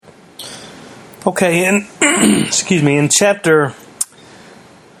Okay, in excuse me, in chapter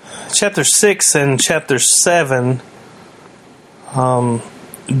 6 and chapter 7,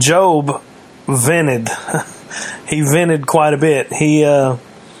 Job vented. He vented quite a bit. He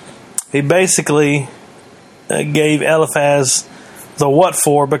basically gave Eliphaz the what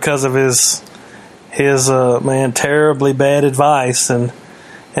for because of his terribly bad advice, and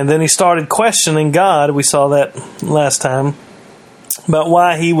then he started questioning God. We saw that last time about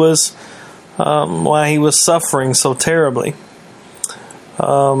why he was suffering so terribly.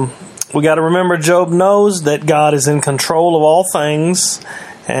 We got to remember, Job knows that God is in control of all things,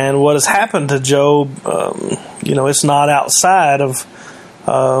 and what has happened to Job, it's not outside of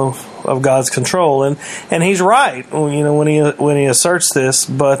God's control, and he's right, when he asserts this.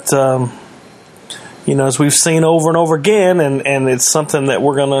 But as we've seen over and over again, and it's something that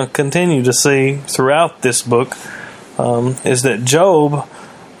we're going to continue to see throughout this book, is that Job,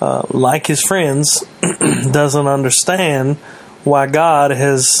 like his friends, doesn't understand why God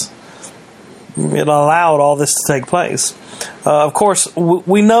has allowed all this to take place. Of course,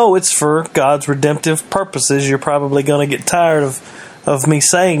 we know it's for God's redemptive purposes. You're probably going to get tired of me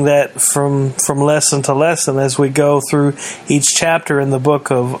saying that from lesson to lesson as we go through each chapter in the book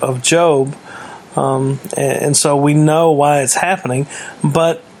of Job. And so we know why it's happening.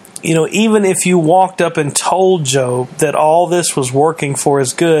 But, even if you walked up and told Job that all this was working for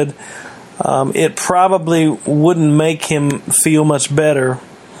his good, it probably wouldn't make him feel much better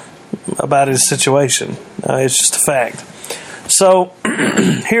about his situation. It's just a fact. So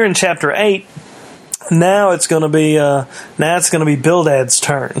here in chapter 8, now it's going to be Bildad's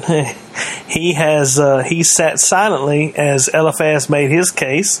turn. He sat silently as Eliphaz made his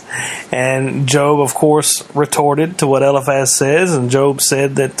case, and Job, of course, retorted to what Eliphaz says. And Job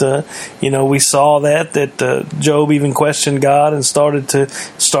said that we saw that Job even questioned God and starting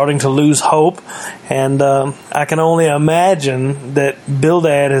to lose hope. And I can only imagine that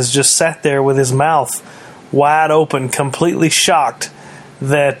Bildad has just sat there with his mouth wide open, completely shocked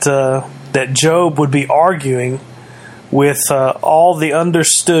that Job would be arguing with all the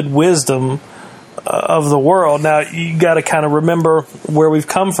understood wisdom of the world. Now, you got to kind of remember where we've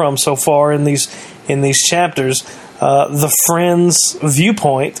come from so far in these chapters. The friend's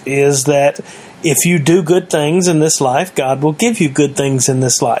viewpoint is that if you do good things in this life, God will give you good things in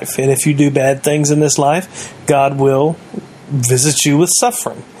this life. And if you do bad things in this life, God will visit you with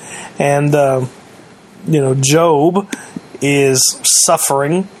suffering. And, Job is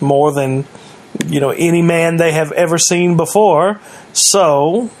suffering more than any man they have ever seen before.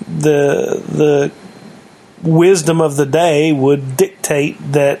 So the wisdom of the day would dictate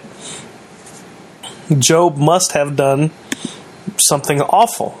that Job must have done something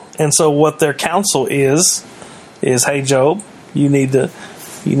awful. And so what their counsel is, hey, Job, you need to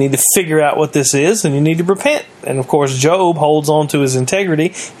figure out what this is, and you need to repent. And of course, Job holds on to his integrity.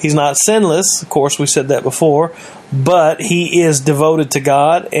 He's not sinless. Of course, we said that before, but he is devoted to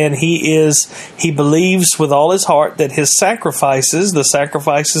God, and he believes with all his heart that his sacrifices, the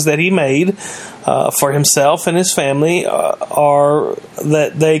sacrifices that he made for himself and his family, are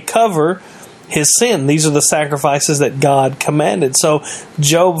that they cover his sin. These are the sacrifices that God commanded. So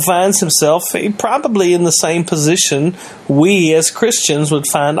Job finds himself probably in the same position we as Christians would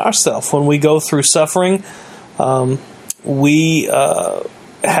find ourselves when we go through suffering. We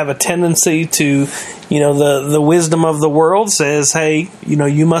have a tendency to, the wisdom of the world says, hey,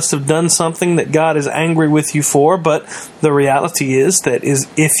 you must have done something that God is angry with you for. But the reality is that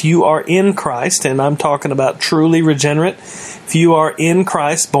if you are in Christ, and I'm talking about truly regenerate, if you are in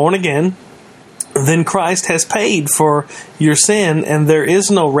Christ, born again, then Christ has paid for your sin, and there is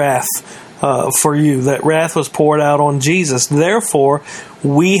no wrath for you. That wrath was poured out on Jesus. Therefore,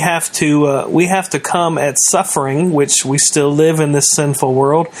 we have to come at suffering, which we still live in this sinful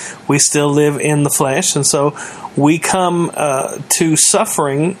world. We still live in the flesh, and so we come to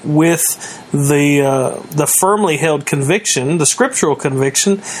suffering with the firmly held conviction, the scriptural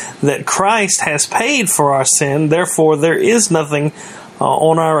conviction, that Christ has paid for our sin. Therefore, there is nothing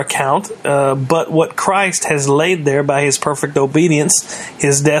on our account, but what Christ has laid there by his perfect obedience,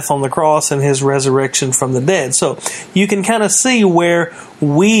 his death on the cross, and his resurrection from the dead. So you can kind of see where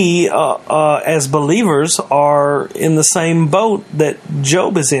we, as believers, are in the same boat that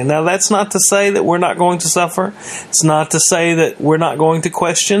Job is in. Now, that's not to say that we're not going to suffer. It's not to say that we're not going to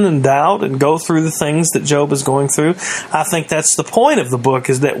question and doubt and go through the things that Job is going through. I think that's the point of the book,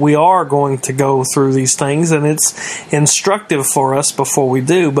 is that we are going to go through these things, and it's instructive for us before we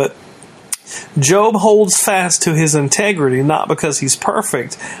do. But Job holds fast to his integrity, not because he's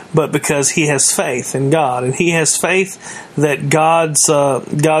perfect, but because he has faith in God. And he has faith that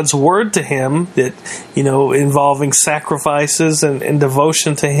God's word to him, that, involving sacrifices and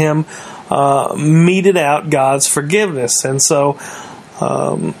devotion to him, meted out God's forgiveness. And so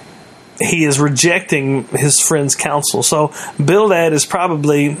he is rejecting his friend's counsel. So Bildad is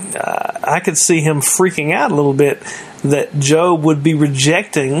probably, I could see him freaking out a little bit that Job would be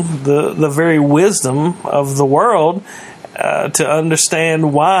rejecting the very wisdom of the world to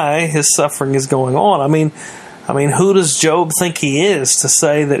understand why his suffering is going on. I mean, who does Job think he is to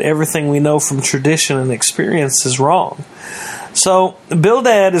say that everything we know from tradition and experience is wrong? So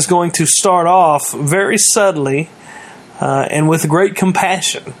Bildad is going to start off very subtly and with great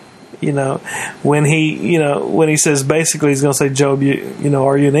compassion. When he says, basically he's going to say, Job,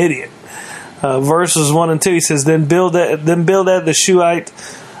 are you an idiot? Verses 1 and 2, he says, Then Bildad the Shuhite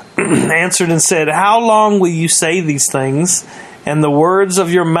answered and said, How long will you say these things, and the words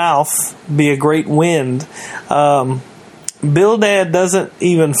of your mouth be a great wind? Bildad doesn't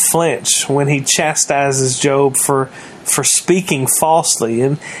even flinch when he chastises Job for speaking falsely.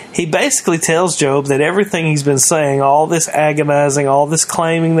 And he basically tells Job that everything he's been saying, all this agonizing, all this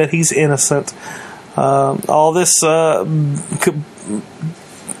claiming that he's innocent, all this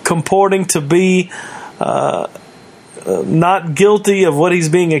comporting to be not guilty of what he's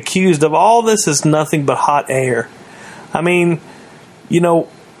being accused of, all this is nothing but hot air. I mean,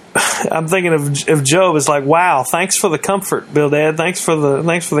 I'm thinking of Job as like, wow, thanks for the comfort, Bildad. Thanks for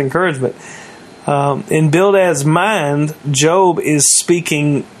the encouragement. In Bildad's mind, Job is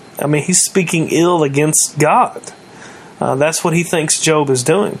speaking. He's speaking ill against God. That's what he thinks Job is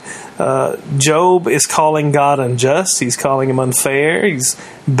doing. Job is calling God unjust. He's calling him unfair. He's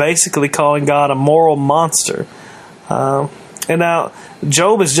basically calling God a moral monster. And now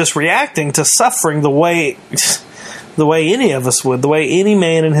Job is just reacting to suffering the way any of us would, the way any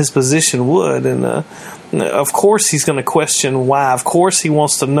man in his position would. And of course he's going to question why. Of course he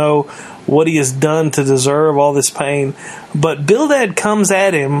wants to know what he has done to deserve all this pain. But Bildad comes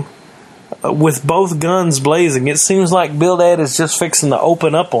at him with both guns blazing. It seems like Bildad is just fixing to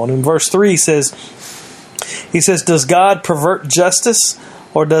open up on him. Verse 3 says, Does God pervert justice,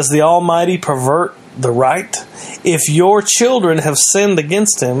 or does the Almighty pervert the right? If your children have sinned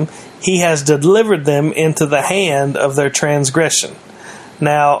against him, he has delivered them into the hand of their transgression.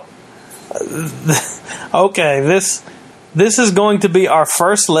 Now, okay, this is going to be our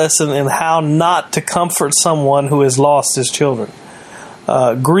first lesson in how not to comfort someone who has lost his children.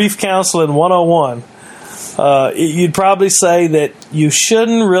 Grief Counseling 101. You'd probably say that you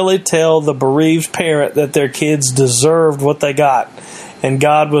shouldn't really tell the bereaved parent that their kids deserved what they got and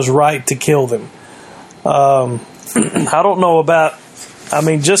God was right to kill them. I don't know about,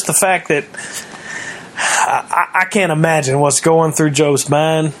 just the fact that I can't imagine what's going through Job's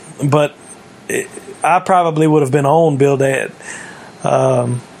mind, but I probably would have been on Bildad.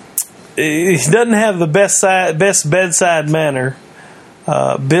 He doesn't have the best bedside manner.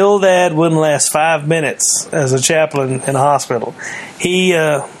 Bildad wouldn't last 5 minutes as a chaplain in a hospital.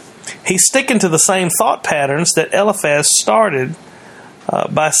 He's sticking to the same thought patterns that Eliphaz started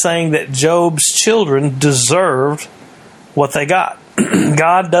by saying that Job's children deserved what they got.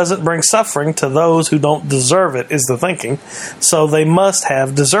 God doesn't bring suffering to those who don't deserve it, is the thinking, so they must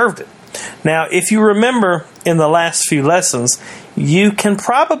have deserved it. Now, if you remember in the last few lessons, you can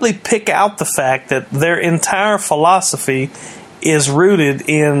probably pick out the fact that their entire philosophy is rooted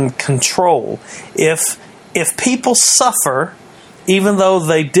in control. If people suffer, even though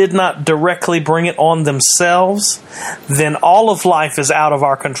they did not directly bring it on themselves, then all of life is out of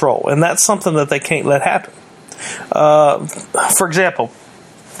our control, and that's something that they can't let happen. For example,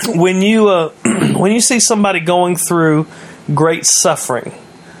 when you see somebody going through great suffering,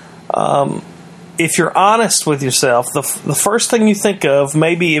 if you're honest with yourself, the first thing you think of,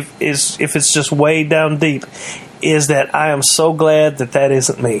 maybe if it's just way down deep, is that I am so glad that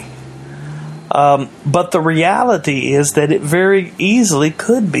isn't me. But the reality is that it very easily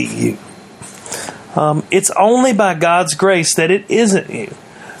could be you. It's only by God's grace that it isn't you.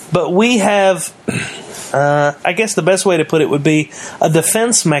 But we have, I guess the best way to put it would be a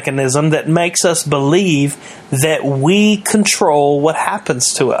defense mechanism that makes us believe that we control what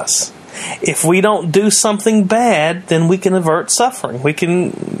happens to us. If we don't do something bad, then we can avert suffering. We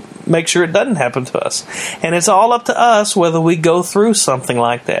can make sure it doesn't happen to us. And it's all up to us whether we go through something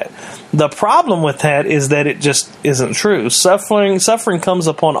like that. The problem with that is that it just isn't true. Suffering comes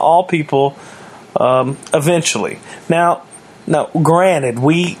upon all people eventually. Now, granted,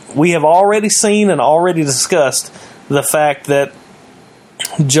 we have already seen and already discussed the fact that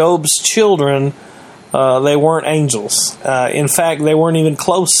Job's children, they weren't angels. In fact, they weren't even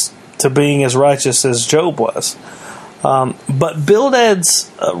close to being as righteous as Job was. But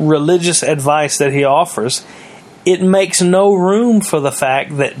Bildad's religious advice that he offers, it makes no room for the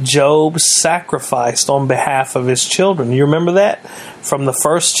fact that Job sacrificed on behalf of his children. You remember that? From the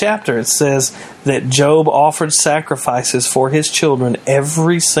first chapter, it says that Job offered sacrifices for his children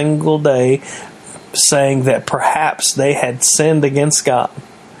every single day, saying that perhaps they had sinned against God.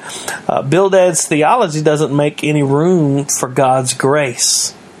 Bildad's theology doesn't make any room for God's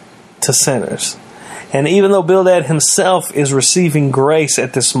grace to sinners. And even though Bildad himself is receiving grace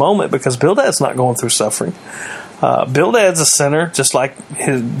at this moment, because Bildad's not going through suffering, Bildad's a sinner, just like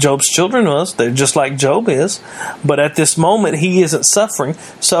Job's children was. They're just like Job is. But at this moment, he isn't suffering.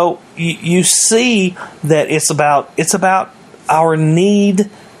 So you see that it's about our need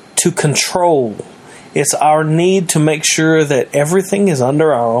to control. It's our need to make sure that everything is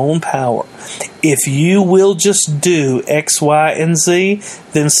under our own power. If you will just do X, Y, and Z,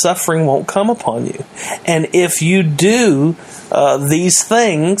 then suffering won't come upon you. And if you do these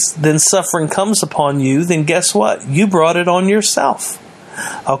things, then suffering comes upon you, then guess what? You brought it on yourself.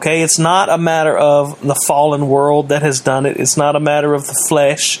 Okay, it's not a matter of the fallen world that has done it. It's not a matter of the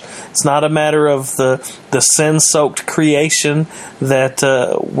flesh. It's not a matter of the sin-soaked creation that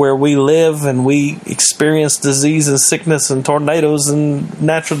where we live and we experience disease and sickness and tornadoes and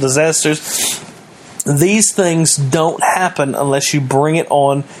natural disasters. These things don't happen unless you bring it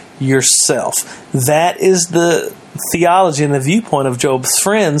on yourself. That is the theology and the viewpoint of Job's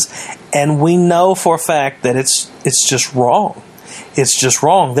friends, and we know for a fact that it's just wrong. It's just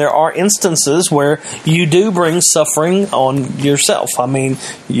wrong. There are instances where you do bring suffering on yourself. I mean,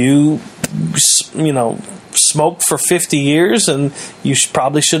 you smoked for 50 years, and you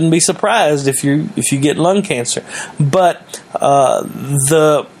probably shouldn't be surprised if you get lung cancer. But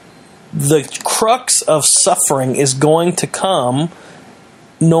the crux of suffering is going to come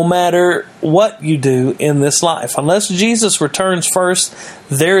no matter what you do in this life. Unless Jesus returns first,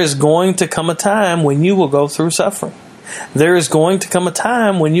 there is going to come a time when you will go through suffering. There is going to come a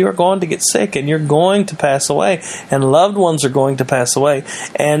time when you are going to get sick and you're going to pass away, and loved ones are going to pass away.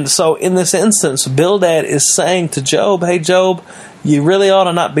 And so in this instance, Bildad is saying to Job, hey Job, you really ought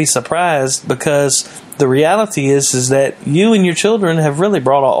to not be surprised, because the reality is that you and your children have really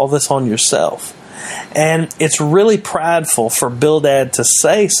brought all this on yourself. And it's really prideful for Bildad to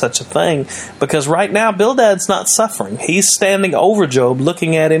say such a thing, because right now Bildad's not suffering. He's standing over Job,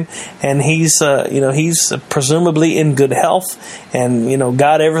 looking at him, and he's presumably in good health, and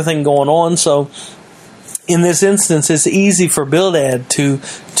got everything going on. So in this instance, it's easy for Bildad to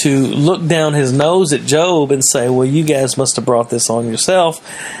look down his nose at Job and say, well, you guys must have brought this on yourself,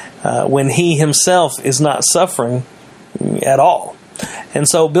 when he himself is not suffering at all. And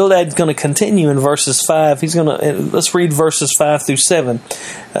so Bildad's going to continue in verses 5. Let's read verses 5 through 7.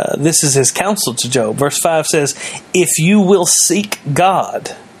 This is his counsel to Job. Verse 5 says, if you will seek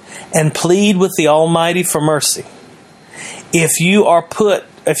God and plead with the Almighty for mercy, if you are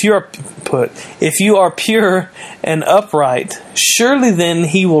pure and upright, surely then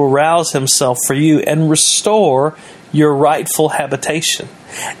he will rouse himself for you and restore your rightful habitation.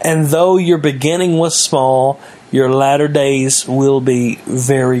 And though your beginning was small, your latter days will be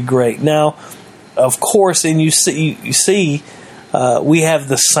very great. Now, of course, and you see, we have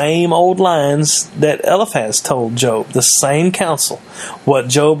the same old lines that Eliphaz told Job, the same counsel. What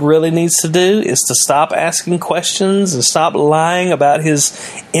Job really needs to do is to stop asking questions and stop lying about his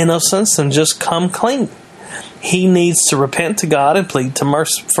innocence and just come clean. He needs to repent to God and plead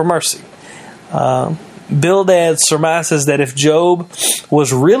for mercy. Bildad surmises that if Job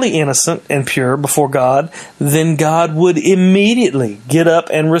was really innocent and pure before God, then God would immediately get up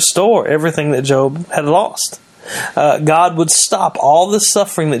and restore everything that Job had lost. God would stop all the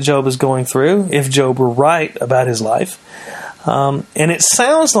suffering that Job is going through if Job were right about his life. And it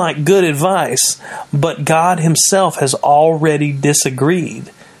sounds like good advice, but God himself has already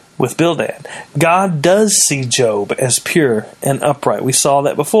disagreed with Bildad. God does see Job as pure and upright. We saw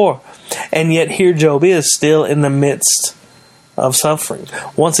that before. And yet here Job is still in the midst of suffering.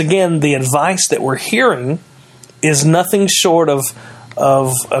 Once again, the advice that we're hearing is nothing short of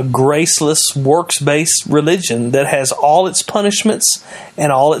a graceless, works-based religion that has all its punishments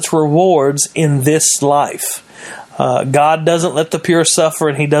and all its rewards in this life. God doesn't let the pure suffer,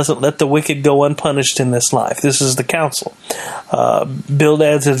 and he doesn't let the wicked go unpunished in this life. This is the counsel.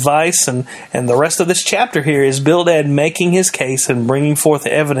 Bildad's advice and the rest of this chapter here is Bildad making his case and bringing forth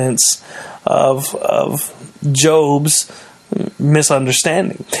evidence of Job's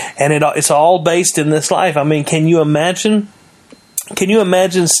misunderstanding. And it's all based in this life. I mean, can you imagine Can you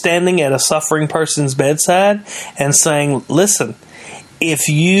imagine standing at a suffering person's bedside and saying, listen, if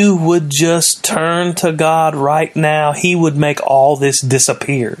you would just turn to God right now, He would make all this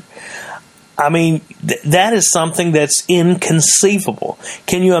disappear. I mean, that is something that's inconceivable.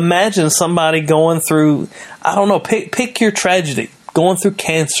 Can you imagine somebody going through, I don't know, pick your tragedy, going through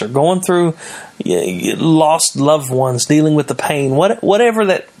cancer, going through lost loved ones, dealing with the pain, whatever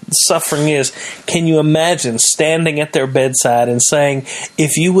that suffering is. Can you imagine standing at their bedside and saying,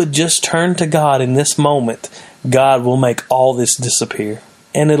 if you would just turn to God in this moment, God will make all this disappear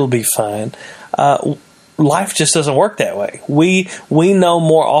and it'll be fine. Life just doesn't work that way. We know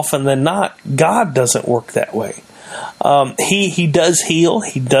more often than not, God doesn't work that way. He does heal.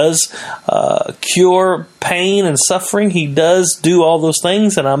 He does cure pain and suffering. He does do all those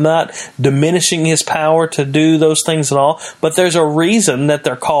things, and I'm not diminishing His power to do those things at all. But there's a reason that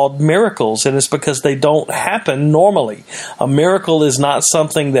they're called miracles, and it's because they don't happen normally. A miracle is not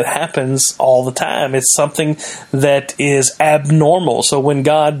something that happens all the time. It's something that is abnormal. So when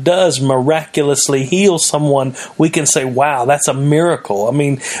God does miraculously heal someone, we can say, wow, that's a miracle. I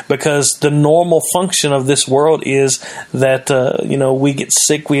mean, because the normal function of this world is that, we get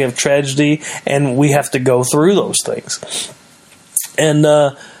sick, we have tragedy, and we have to go through those things. And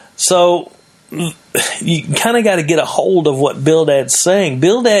so you kind of got to get a hold of what Bildad's saying.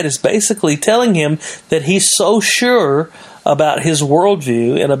 Bildad is basically telling him that he's so sure about his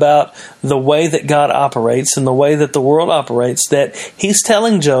worldview and about the way that God operates and the way that the world operates, that he's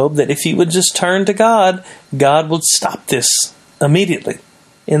telling Job that if he would just turn to God, God would stop this immediately.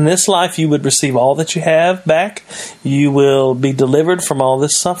 In this life, you would receive all that you have back. You will be delivered from all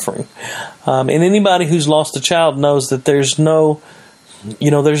this suffering. And anybody who's lost a child knows that there's no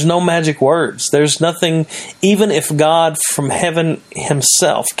magic words. There's nothing, even if God from heaven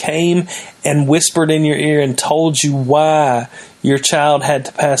Himself came and whispered in your ear and told you why your child had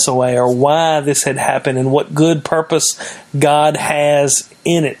to pass away or why this had happened and what good purpose God has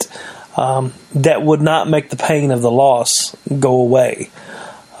in it, that would not make the pain of the loss go away.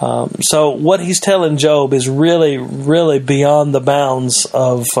 So what he's telling Job is really, really beyond the bounds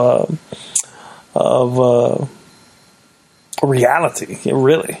of reality,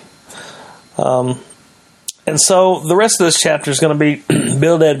 really. And so the rest of this chapter is going to be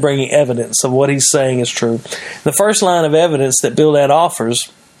Bildad bringing evidence of what he's saying is true. The first line of evidence that Bildad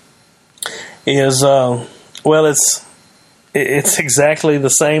offers is, it's exactly the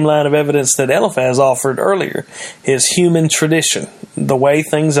same line of evidence that Eliphaz offered earlier. His human tradition, the way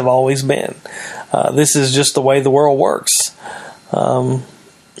things have always been. This is just the way the world works.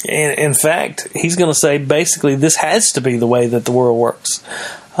 In fact, he's going to say basically this has to be the way that the world works.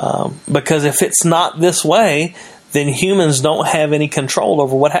 Because if it's not this way, then humans don't have any control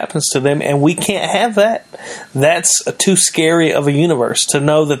over what happens to them, and we can't have that. That's too scary of a universe to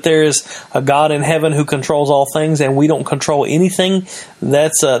know that there is a God in heaven who controls all things and we don't control anything.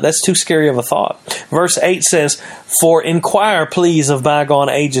 That's too scary of a thought. Verse 8 says, "For inquire, please, of bygone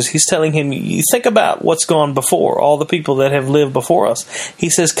ages." He's telling him, you think about what's gone before, all the people that have lived before us. He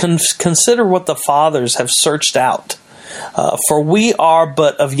says, consider what the fathers have searched out. For we are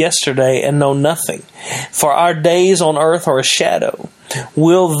but of yesterday and know nothing. For our days on earth are a shadow.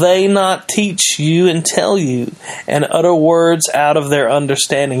 Will they not teach you and tell you and utter words out of their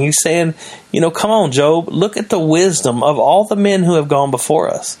understanding? He's saying, come on, Job, look at the wisdom of all the men who have gone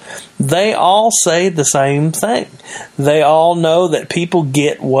before us. They all say the same thing. They all know that people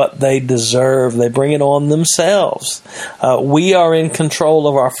get what they deserve. They bring it on themselves. We are in control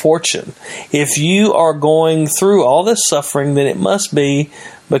of our fortune. If you are going through all this suffering, then it must be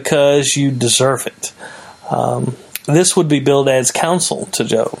because you deserve it. This would be Bildad's counsel to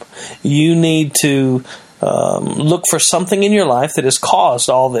Job. You need to look for something in your life that has caused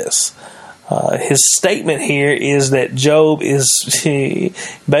all this. His statement here is that Job is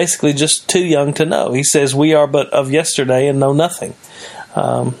basically just too young to know. He says, we are but of yesterday and know nothing.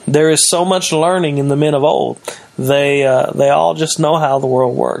 There is so much learning in the men of old. They all just know how the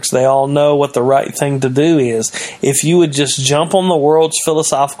world works. They all know what the right thing to do is. If you would just jump on the world's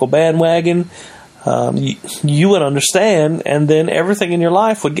philosophical bandwagon, you would understand, and then everything in your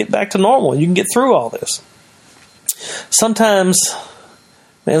life would get back to normal. You can get through all this. Sometimes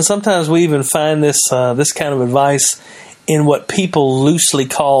we even find this kind of advice in what people loosely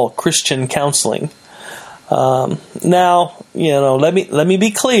call Christian counseling. Now, let me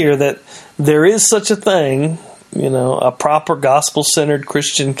be clear that there is such a thing, a proper gospel-centered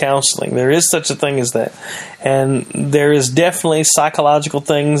Christian counseling. There is such a thing as that. And there is definitely psychological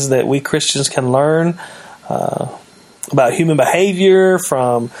things that we Christians can learn about human behavior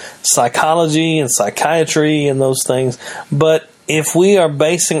from psychology and psychiatry and those things. But if we are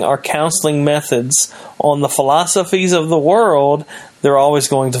basing our counseling methods on the philosophies of the world, they're always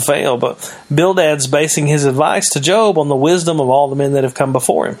going to fail. But Bildad's basing his advice to Job on the wisdom of all the men that have come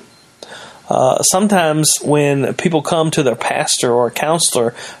before him. Sometimes when people come to their pastor or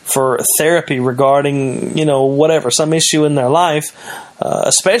counselor for therapy regarding, whatever, some issue in their life,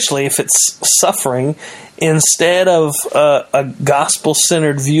 especially if it's suffering, instead of a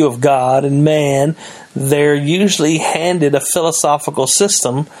gospel-centered view of God and man, they're usually handed a philosophical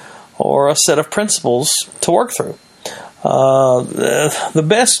system or a set of principles to work through. The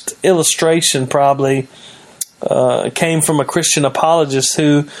best illustration probably came from a Christian apologist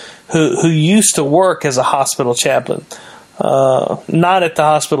who used to work as a hospital chaplain. Not at the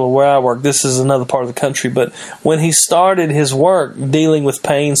hospital where I work. This is another part of the country. But when he started his work dealing with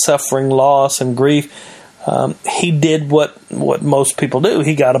pain, suffering, loss, and grief, he did what most people do.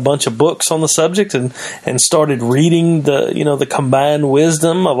 He got a bunch of books on the subject and started reading the combined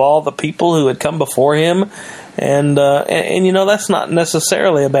wisdom of all the people who had come before him. And that's not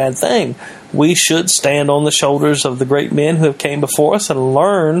necessarily a bad thing. We should stand on the shoulders of the great men who have came before us and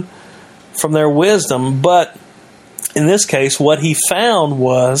learn from their wisdom. But in this case, what he found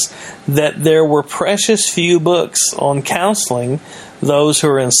was that there were precious few books on counseling those who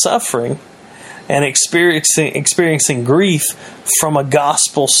are in suffering and experiencing grief from a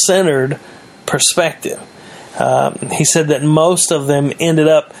gospel-centered perspective. He said that most of them ended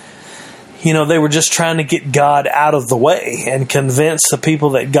up, they were just trying to get God out of the way and convince the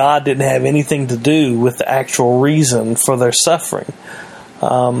people that God didn't have anything to do with the actual reason for their suffering.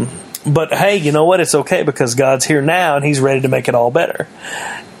 But hey, you know what? It's okay because God's here now and He's ready to make it all better.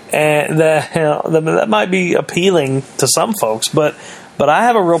 And that might be appealing to some folks, but I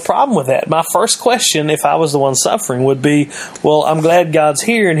have a real problem with that. My first question, if I was the one suffering, would be, well, I'm glad God's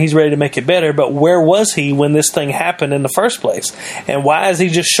here and He's ready to make it better, but where was He when this thing happened in the first place? And why is He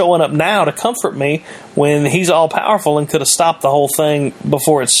just showing up now to comfort me when He's all-powerful and could have stopped the whole thing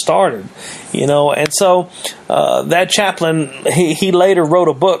before it started? And so that chaplain, he later wrote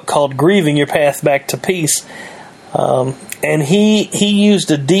a book called Grieving Your Path Back to Peace. And he used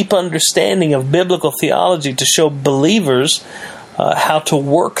a deep understanding of biblical theology to show believers how to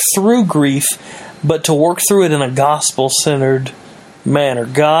work through grief, but to work through it in a gospel-centered manner.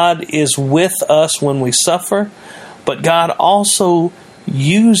 God is with us when we suffer, but God also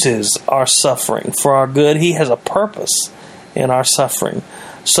uses our suffering for our good. He has a purpose in our suffering.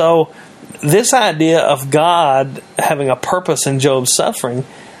 So this idea of God having a purpose in Job's suffering,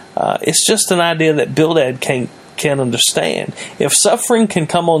 it's just an idea that Bildad can't understand. If suffering can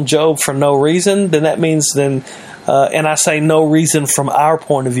come on Job for no reason, then that means and I say no reason from our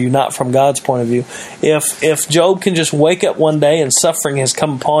point of view, not from God's point of view. If Job can just wake up one day and suffering has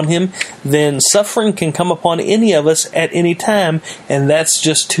come upon him, then suffering can come upon any of us at any time, and that's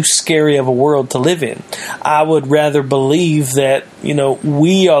just too scary of a world to live in. I would rather believe that,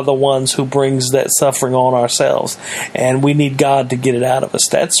 we are the ones who brings that suffering on ourselves, and we need God to get it out of us.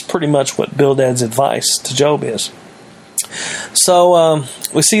 That's pretty much what Bildad's advice to Job is. So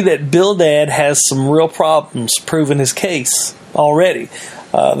we see that Bildad has some real problems proving his case already.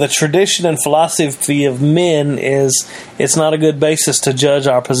 The tradition and philosophy of men it's not a good basis to judge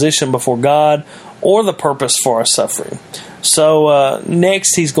our position before God or the purpose for our suffering. So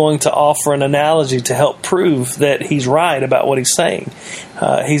next he's going to offer an analogy to help prove that he's right about what he's saying.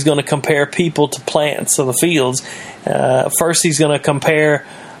 He's going to compare people to plants of the fields. First he's going to compare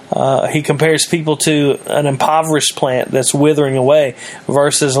he compares people to an impoverished plant that's withering away.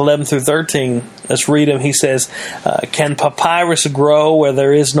 Verses 11 through 13, let's read them. He says, can papyrus grow where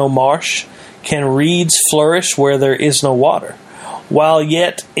there is no marsh? Can reeds flourish where there is no water? While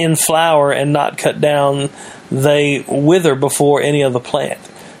yet in flower and not cut down, they wither before any other plant.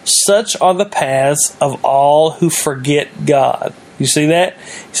 Such are the paths of all who forget God. You see that?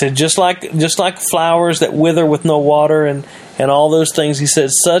 He said, just like flowers that wither with no water and all those things. He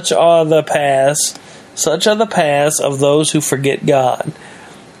said, such are the paths of those who forget God.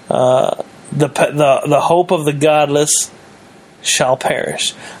 The hope of the godless shall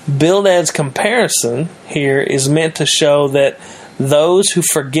perish. Bildad's comparison here is meant to show that those who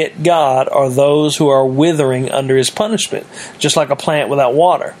forget God are those who are withering under His punishment, just like a plant without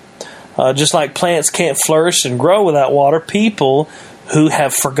water. Just like plants can't flourish and grow without water, people who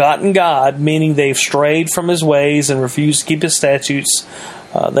have forgotten God, meaning they've strayed from His ways and refused to keep His statutes,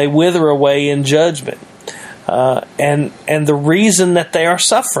 they wither away in judgment. And the reason that they are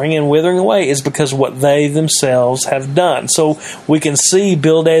suffering and withering away is because what they themselves have done. So we can see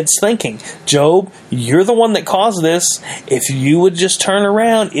Bildad's thinking. Job, you're the one that caused this. If you would just turn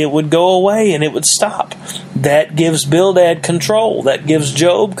around, it would go away and it would stop. That gives Bildad control. That gives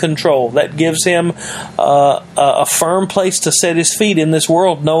Job control. That gives him a firm place to set his feet in this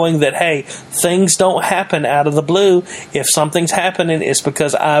world, knowing that, hey, things don't happen out of the blue. If something's happening, it's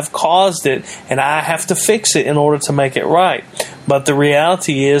because I've caused it, and I have to fix it in order to make it right. But the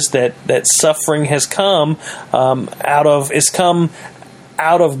reality is that suffering has come out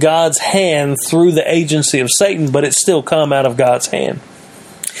of God's hand through the agency of Satan, but it's still come out of God's hand.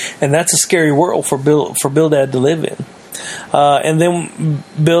 And that's a scary world for Bildad to live in. And then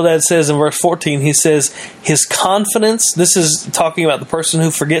Bildad says in verse 14, he says, his confidence, this is talking about the person who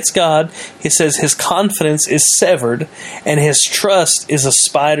forgets God, he says his confidence is severed and his trust is a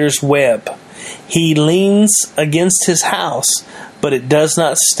spider's web. He leans against his house, but it does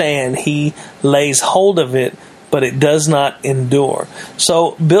not stand. He lays hold of it, but it does not endure.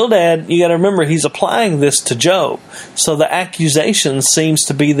 So Bildad, you got to remember, he's applying this to Job. So the accusation seems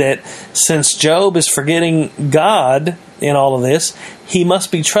to be that since Job is forgetting God in all of this, he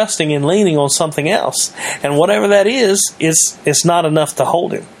must be trusting and leaning on something else. And whatever that is, it's not enough to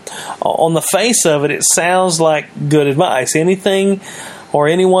hold him. On the face of it, it sounds like good advice. Anything or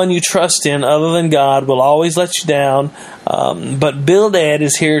anyone you trust in other than God will always let you down. But Bildad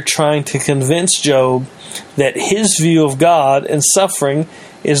is here trying to convince Job that his view of God and suffering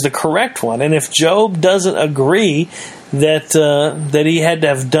is the correct one. And if Job doesn't agree that he had to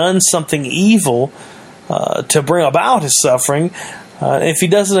have done something evil to bring about his suffering, if he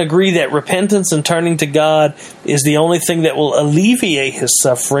doesn't agree that repentance and turning to God is the only thing that will alleviate his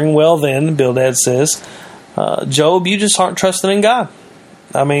suffering, well then, Bildad says, Job, you just aren't trusting in God.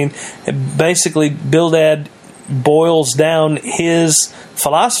 I mean, basically, Bildad boils down his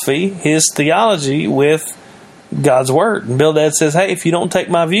philosophy, his theology, with God's word. And Bildad says, hey, if you don't take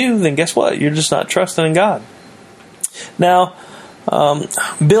my view, then guess what? You're just not trusting in God. Now,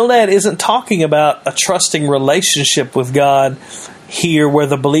 Bildad isn't talking about a trusting relationship with God here where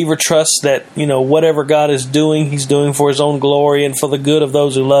the believer trusts that, whatever God is doing, he's doing for his own glory and for the good of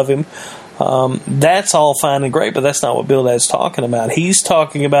those who love him. That's all fine and great, but that's not what Bildad's talking about. He's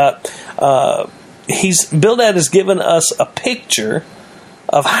talking about, Bildad has given us a picture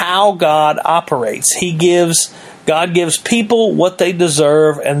of how God operates. God gives people what they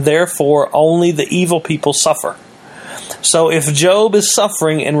deserve, and therefore only the evil people suffer. So if Job is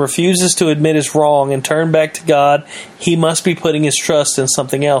suffering and refuses to admit his wrong and turn back to God, he must be putting his trust in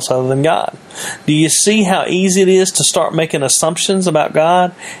something else other than God. Do you see how easy it is to start making assumptions about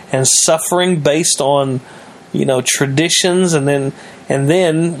God and suffering based on, traditions, and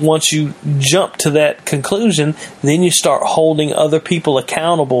then once you jump to that conclusion, then you start holding other people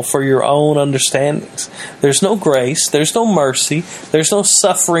accountable for your own understandings. There's no grace, there's no mercy, there's no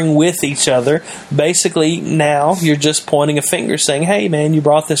suffering with each other. Basically, now you're just pointing a finger saying, hey man, you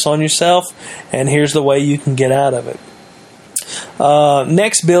brought this on yourself, and here's the way you can get out of it.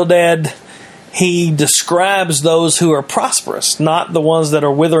 Next, Bildad, he describes those who are prosperous, not the ones that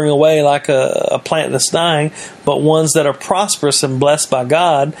are withering away like a plant that's dying, but ones that are prosperous and blessed by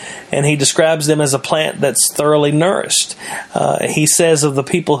God, and he describes them as a plant that's thoroughly nourished. He says of the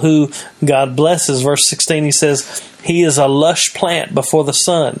people who God blesses, verse 16, he says, he is a lush plant before the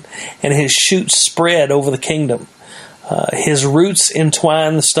sun, and his shoots spread over the kingdom. His roots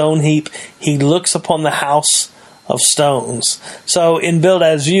entwine the stone heap. He looks upon the house of stones. So in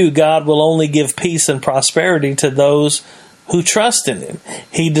Bildad's view, God will only give peace and prosperity to those who trust in him.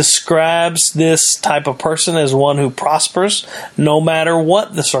 He describes this type of person as one who prospers no matter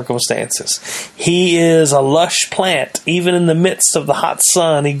what the circumstances. He is a lush plant. Even in the midst of the hot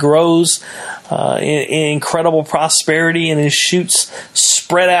sun, he grows in incredible prosperity, and his shoots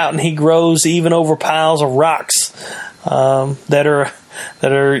spread out, and he grows even over piles of rocks that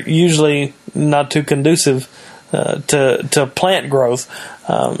are usually not too conducive to plant growth.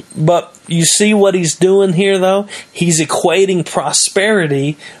 But you see what he's doing here, though? He's equating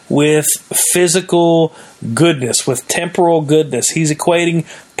prosperity with physical goodness, with temporal goodness. He's equating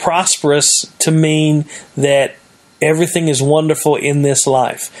prosperous to mean that everything is wonderful in this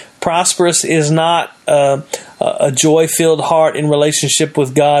life. Prosperous is not a joy-filled heart in relationship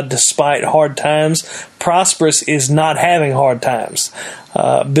with God despite hard times. Prosperous is not having hard times.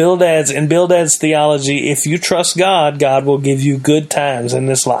 In Bildad's theology, if you trust God, God will give you good times in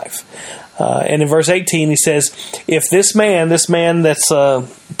this life. And in verse 18, he says, if this man that's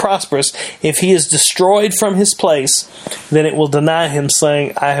prosperous, if he is destroyed from his place, then it will deny him,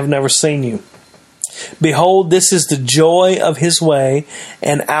 saying, I have never seen you. Behold, this is the joy of his way,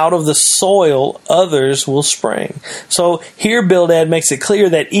 and out of the soil others will spring. So here Bildad makes it clear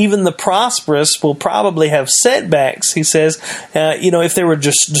that even the prosperous will probably have setbacks. He says, if they were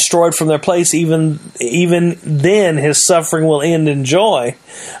just destroyed from their place, even then his suffering will end in joy,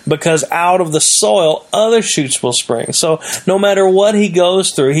 because out of the soil other shoots will spring. So no matter what he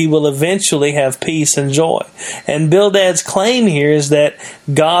goes through, he will eventually have peace and joy. And Bildad's claim here is that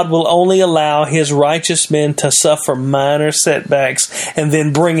God will only allow his righteous men to suffer minor setbacks and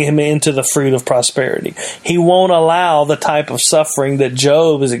then bring him into the fruit of prosperity. He won't allow the type of suffering that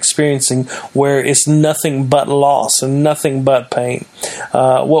Job is experiencing, where it's nothing but loss and nothing but pain.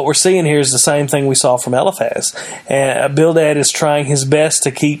 What we're seeing here is the same thing we saw from Eliphaz. Bildad is trying his best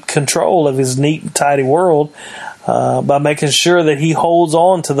to keep control of his neat and tidy world by making sure that he holds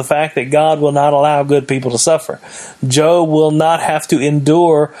on to the fact that God will not allow good people to suffer. Job will not have to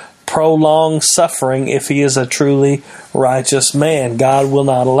endure prolonged suffering if he is a truly righteous man. God will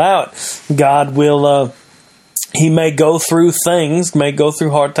not allow it. God will... He may go through things, may go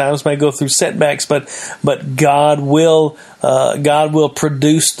through hard times, may go through setbacks, but God will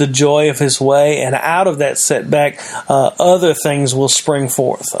produce the joy of his way, and out of that setback, other things will spring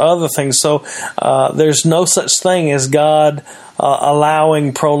forth. Other things. So there's no such thing as God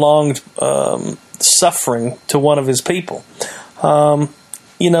allowing prolonged suffering to one of his people. The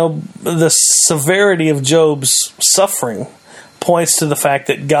severity of Job's suffering points to the fact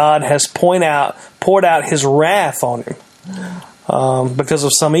that God has poured out his wrath on him because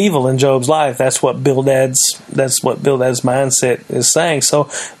of some evil in Job's life. That's what Bildad's mindset is saying. So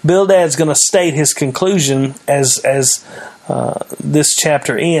Bildad's going to state his conclusion as this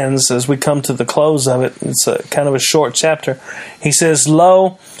chapter ends, as we come to the close of it. It's a kind of a short chapter. He says,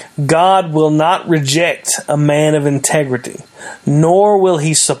 "Lo, God will not reject a man of integrity, nor will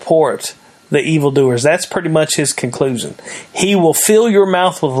he support the evildoers." That's pretty much his conclusion. He will fill your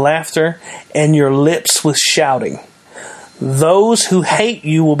mouth with laughter and your lips with shouting. Those who hate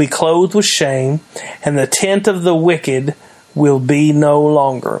you will be clothed with shame, and the tent of the wicked will be no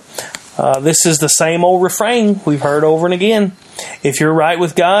longer. This is the same old refrain we've heard over and again. If you're right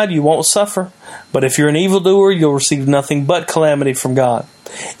with God, you won't suffer. But if you're an evildoer, you'll receive nothing but calamity from God.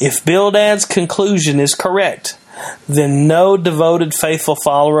 If Bildad's conclusion is correct, then no devoted, faithful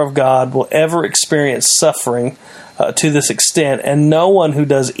follower of God will ever experience suffering to this extent, and no one who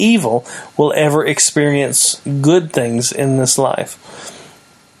does evil will ever experience good things in this life.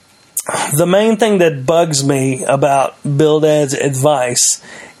 The main thing that bugs me about Bildad's advice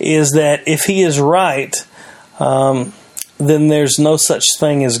is that if he is right, then there's no such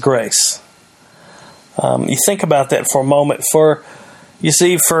thing as grace. You think about that for a moment. For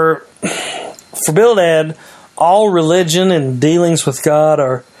Bildad, all religion and dealings with God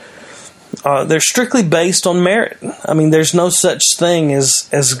are they're strictly based on merit. I mean, there's no such thing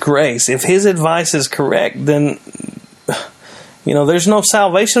as grace. If his advice is correct, then there's no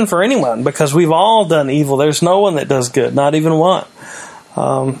salvation for anyone, because we've all done evil. There's no one that does good, not even one.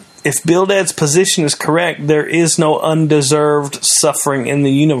 If Bildad's position is correct, there is no undeserved suffering in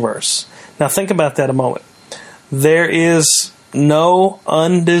the universe. Now think about that a moment. There is no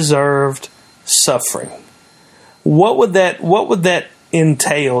undeserved suffering. What would that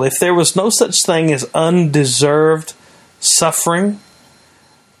entail? If there was no such thing as undeserved suffering,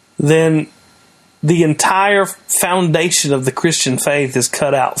 then the entire foundation of the Christian faith is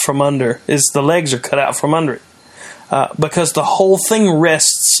cut out from under. The legs are cut out from under it, because the whole thing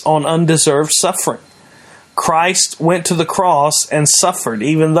rests on undeserved suffering. Christ went to the cross and suffered,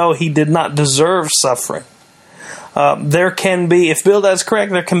 even though he did not deserve suffering. There can be, if Bildad's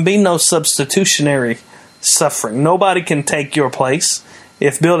correct, there can be no substitutionary suffering. Nobody can take your place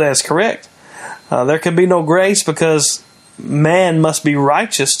if Bildad's correct. There can be no grace, because man must be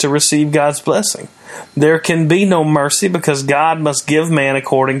righteous to receive God's blessing. There can be no mercy, because God must give man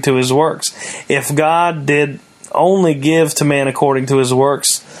according to his works. If God did only give to man according to his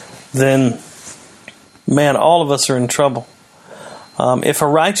works, then man, all of us are in trouble. If a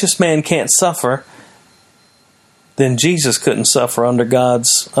righteous man can't suffer, then Jesus couldn't suffer under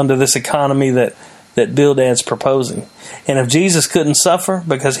this economy that Bildad's proposing. And if Jesus couldn't suffer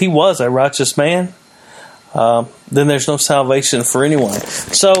because he was a righteous man, then there's no salvation for anyone.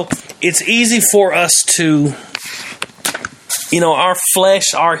 So it's easy for us to, our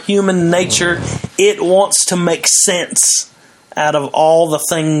flesh, our human nature, it wants to make sense out of all the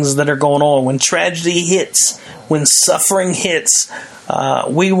things that are going on. When tragedy hits, when suffering hits,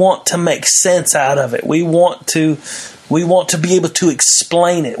 we want to make sense out of it. We want to be able to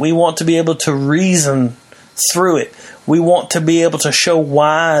explain it. We want to be able to reason through it. We want to be able to show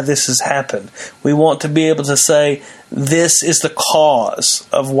why this has happened. We want to be able to say, this is the cause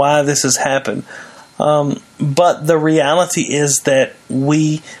of why this has happened. But the reality is that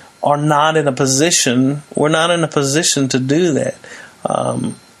we are not in a position, we're not in a position to do that.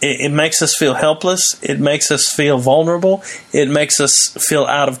 It makes us feel helpless. It makes us feel vulnerable. It makes us feel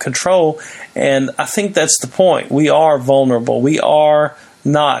out of control. And I think that's the point. We are vulnerable. We are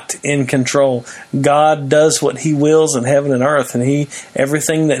not in control. God does what He wills in heaven and earth, and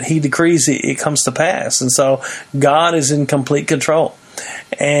everything that He decrees, it comes to pass. And so God is in complete control.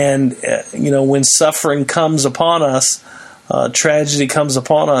 And when suffering comes upon us, tragedy comes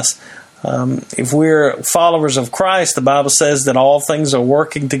upon us, if we're followers of Christ, the Bible says that all things are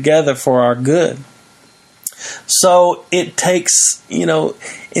working together for our good. So it takes,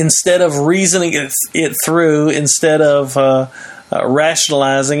 instead of reasoning it through, instead of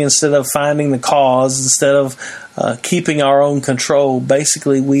rationalizing, instead of finding the cause, instead of keeping our own control,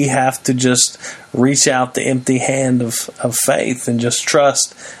 basically we have to just reach out the empty hand of faith and just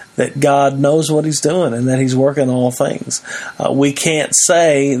trust that God knows what He's doing and that He's working all things. We can't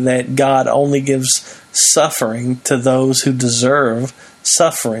say that God only gives suffering to those who deserve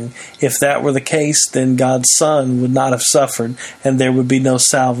suffering. If that were the case, then God's Son would not have suffered, and there would be no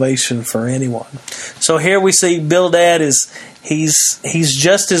salvation for anyone. So here we see Bildad he's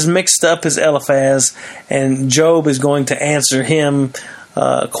just as mixed up as Eliphaz, and Job is going to answer him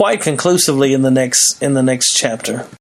quite conclusively in the next chapter.